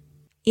liver.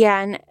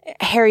 Yeah, and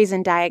Harry's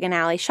in Diagon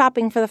Alley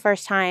shopping for the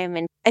first time,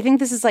 and I think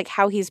this is like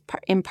how he's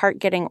in part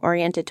getting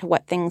oriented to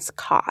what things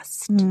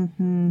cost.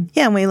 Mm-hmm.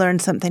 Yeah, and we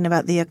learned something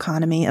about the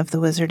economy of the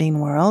wizarding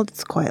world.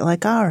 It's quite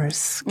like ours.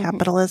 Mm-hmm.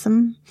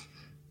 Capitalism,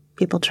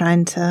 people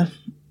trying to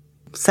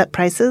set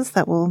prices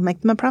that will make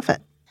them a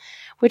profit.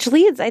 Which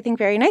leads, I think,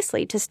 very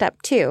nicely to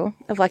step 2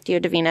 of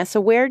Lectio Divina. So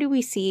where do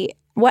we see,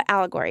 what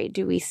allegory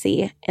do we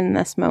see in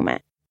this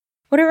moment?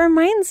 What it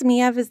reminds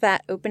me of is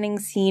that opening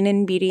scene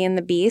in Beauty and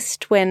the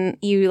Beast when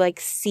you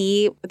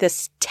see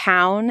this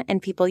town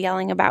and people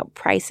yelling about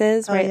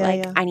prices, right?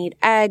 Yeah. I need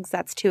eggs,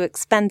 that's too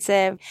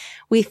expensive.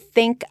 We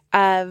think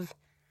of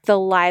the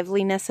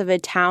liveliness of a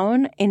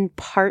town in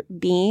part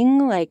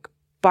being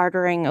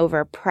bartering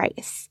over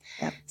price.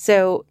 Yep.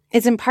 So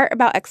it's in part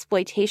about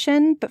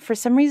exploitation, but for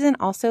some reason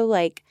also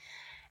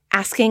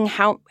asking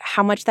how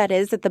much that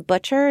is at the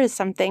butcher is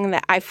something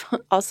that I've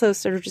also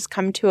sort of just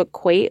come to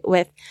equate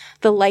with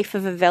the life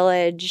of a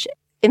village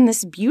in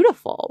this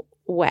beautiful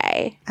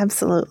way.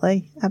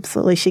 Absolutely.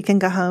 Absolutely. She can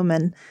go home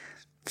and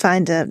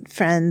find a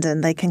friend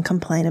and they can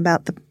complain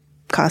about the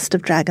cost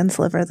of dragon's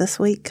liver this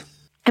week.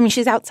 I mean,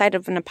 she's outside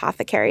of an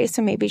apothecary,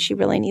 so maybe she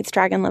really needs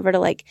dragon liver to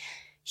like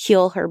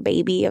heal her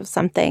baby of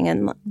something,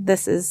 and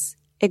this is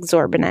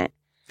exorbitant.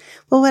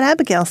 Well, what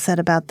Abigail said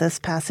about this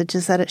passage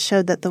is that it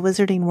showed that the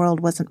wizarding world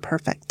wasn't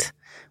perfect.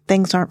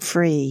 Things aren't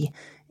free,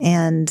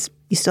 and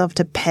you still have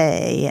to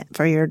pay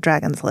for your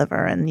dragon's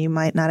liver, and you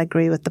might not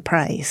agree with the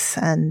price.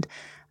 And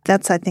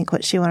that's, I think,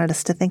 what she wanted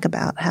us to think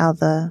about, how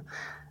the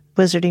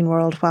wizarding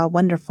world, while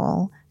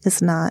wonderful,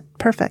 is not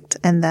perfect,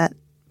 and that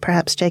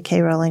perhaps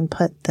J.K. Rowling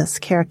put this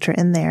character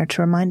in there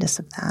to remind us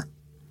of that.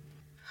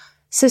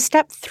 So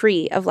step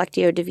 3 of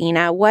Lectio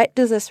Divina, what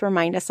does this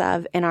remind us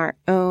of in our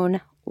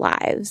own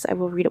lives? I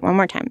will read it one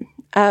more time.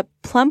 A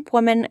plump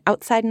woman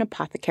outside an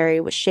apothecary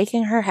was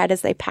shaking her head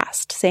as they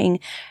passed, saying,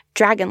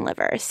 "Dragon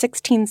liver,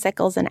 16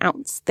 sickles an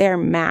ounce. They're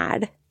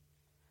mad."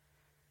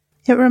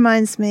 It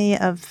reminds me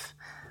of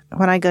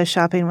when I go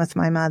shopping with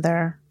my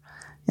mother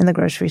in the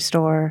grocery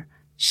store.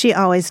 She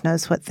always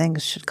knows what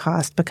things should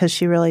cost because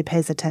she really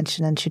pays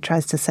attention and she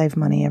tries to save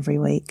money every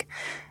week.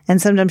 And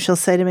sometimes she'll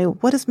say to me,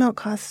 "What does milk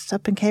cost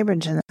up in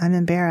Cambridge?" And I'm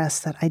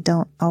embarrassed that I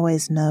don't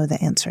always know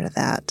the answer to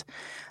that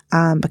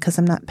because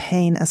I'm not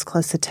paying as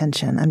close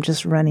attention. I'm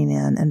just running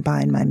in and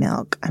buying my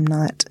milk. I'm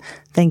not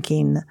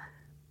thinking,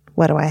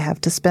 what do I have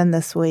to spend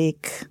this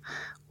week?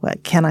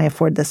 What can I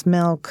afford this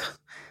milk?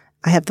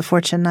 I have the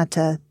fortune not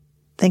to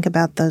think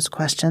about those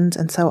questions,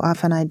 and so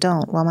often I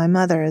don't. While my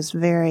mother is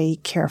very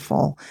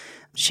careful,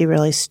 she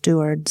really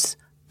stewards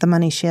the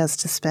money she has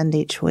to spend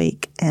each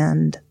week,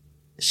 and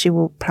she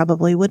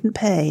probably wouldn't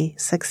pay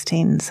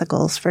 16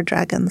 sickles for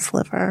dragon's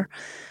liver.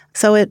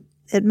 So it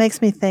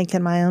makes me think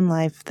in my own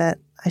life that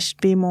I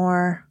should be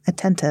more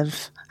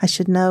attentive. I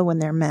should know when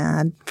they're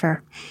mad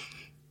for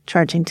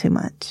charging too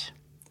much.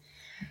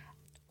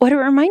 What it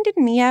reminded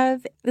me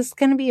of, this is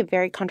going to be a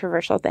very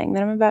controversial thing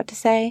that I'm about to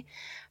say,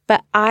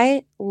 but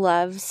I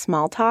love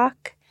small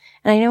talk.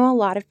 And I know a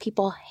lot of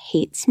people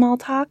hate small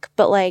talk,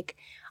 but like,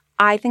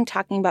 I think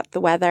talking about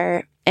the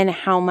weather and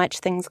how much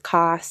things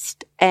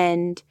cost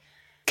and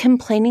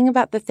complaining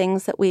about the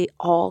things that we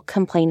all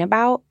complain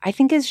about, I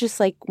think is just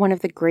like one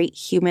of the great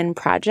human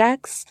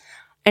projects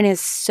and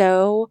is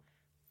so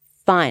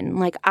fun.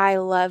 Like, I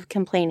love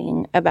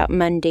complaining about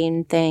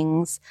mundane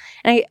things.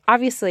 And I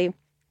obviously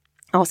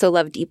also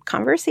love deep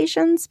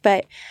conversations,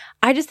 but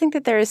I just think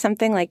that there is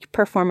something like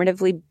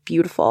performatively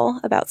beautiful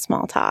about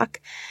small talk.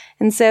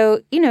 And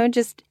so,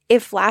 just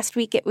if last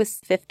week it was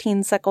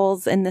 15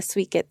 sickles and this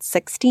week it's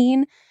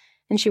 16,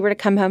 and she were to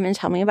come home and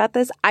tell me about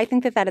this, I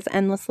think that that is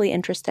endlessly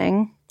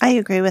interesting. I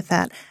agree with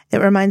that. It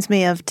reminds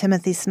me of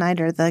Timothy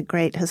Snyder, the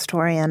great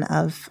historian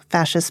of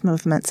fascist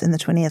movements in the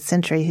 20th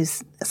century,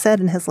 who's said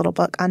in his little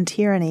book on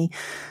tyranny,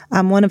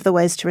 one of the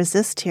ways to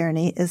resist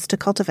tyranny is to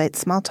cultivate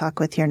small talk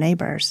with your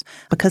neighbors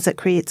because it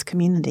creates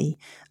community.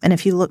 And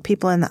if you look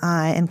people in the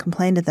eye and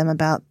complain to them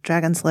about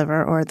dragon's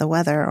liver or the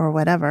weather or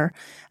whatever,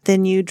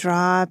 then you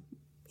draw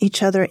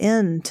each other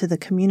into the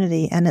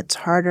community, and it's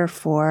harder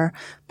for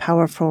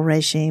powerful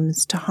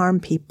regimes to harm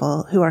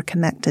people who are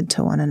connected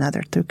to one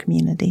another through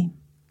community.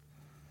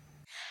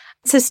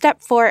 So step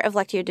 4 of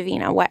Lectio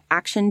Divina, what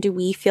action do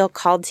we feel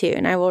called to?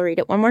 And I will read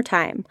it one more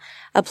time.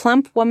 A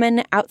plump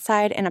woman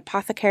outside an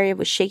apothecary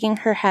was shaking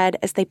her head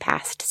as they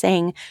passed,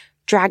 saying,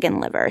 "Dragon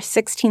liver,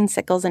 16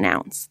 sickles an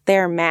ounce.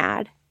 They're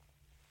mad."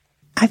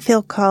 I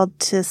feel called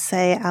to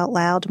say out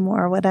loud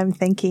more what I'm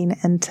thinking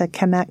and to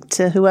connect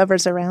to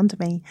whoever's around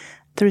me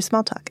through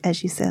small talk,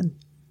 as you said.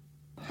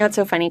 That's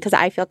so funny because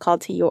I feel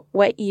called to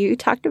what you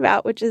talked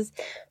about, which is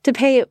to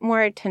pay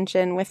more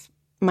attention with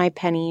my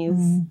pennies.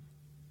 Mm.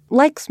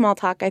 Like small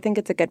talk, I think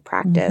it's a good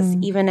practice,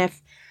 even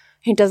if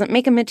it doesn't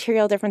make a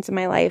material difference in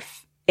my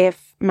life.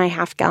 If my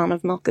half gallon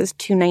of milk is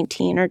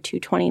 $2.19 or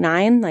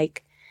 $2.29,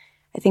 like,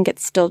 I think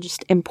it's still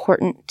just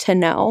important to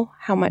know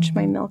how much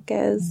my milk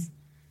is.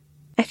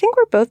 I think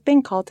we're both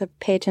being called to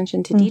pay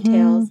attention to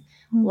details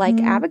like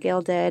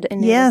Abigail did.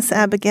 Yes,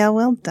 Abigail,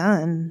 well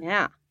done.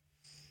 Yeah.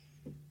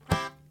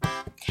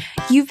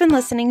 You've been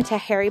listening to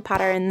Harry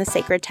Potter and the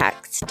Sacred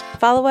Text.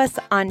 Follow us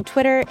on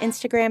Twitter,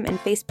 Instagram, and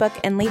Facebook,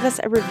 and leave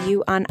us a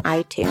review on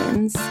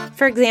iTunes.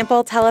 For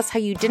example, tell us how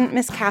you didn't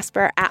miss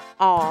Casper at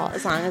all,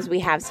 as long as we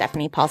have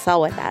Stephanie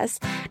Paulsell with us.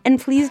 And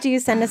please do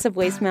send us a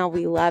voicemail.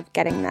 We love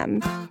getting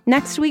them.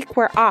 Next week,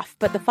 we're off,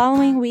 but the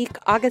following week,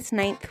 August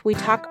 9th, we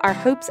talk our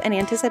hopes and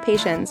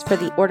anticipations for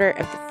the Order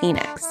of the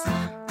Phoenix.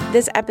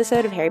 This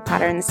episode of Harry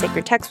Potter and the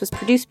Sacred Text was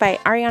produced by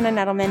Ariana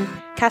Nettleman,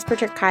 Casper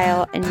ter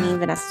Kuile, and me,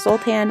 Vanessa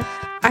Zoltan.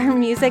 Our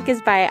music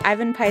is by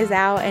Ivan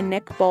Paisau and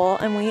Nick Bowl,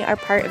 and we are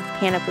part of the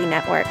Panoply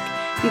Network.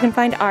 You can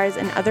find ours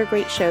and other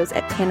great shows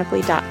at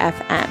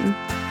panoply.fm.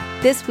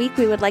 This week,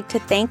 we would like to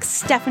thank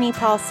Stephanie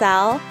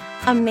Paulsell,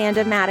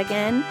 Amanda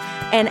Madigan,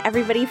 and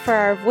everybody for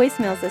our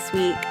voicemails this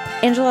week.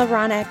 Angela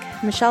Ronick,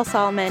 Michelle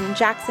Solomon,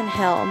 Jackson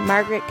Hill,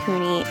 Margaret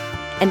Cooney,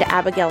 and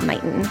Abigail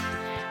Knighton.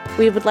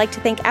 We would like to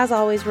thank, as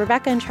always,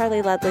 Rebecca and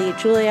Charlie Ledley,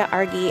 Julia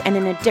Argy, and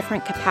in a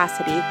different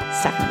capacity,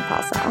 Stephanie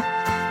Falsell.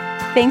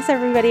 Thanks,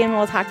 everybody, and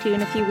we'll talk to you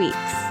in a few weeks.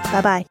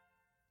 Bye-bye.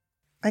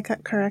 I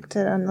got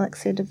corrected on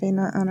Lectio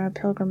Divina on our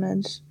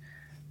pilgrimage.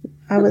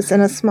 I was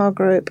in a small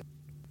group.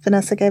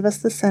 Vanessa gave us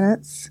the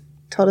sentence,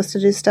 told us to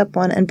do step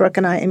 1, and Brooke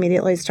and I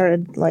immediately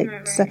started,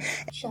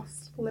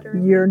 Just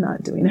literally. You're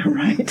not doing it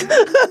right.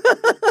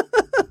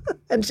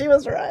 And she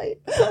was right.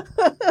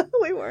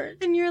 We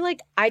weren't. And you're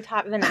like, I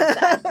taught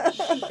Vanessa.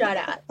 Shut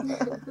up.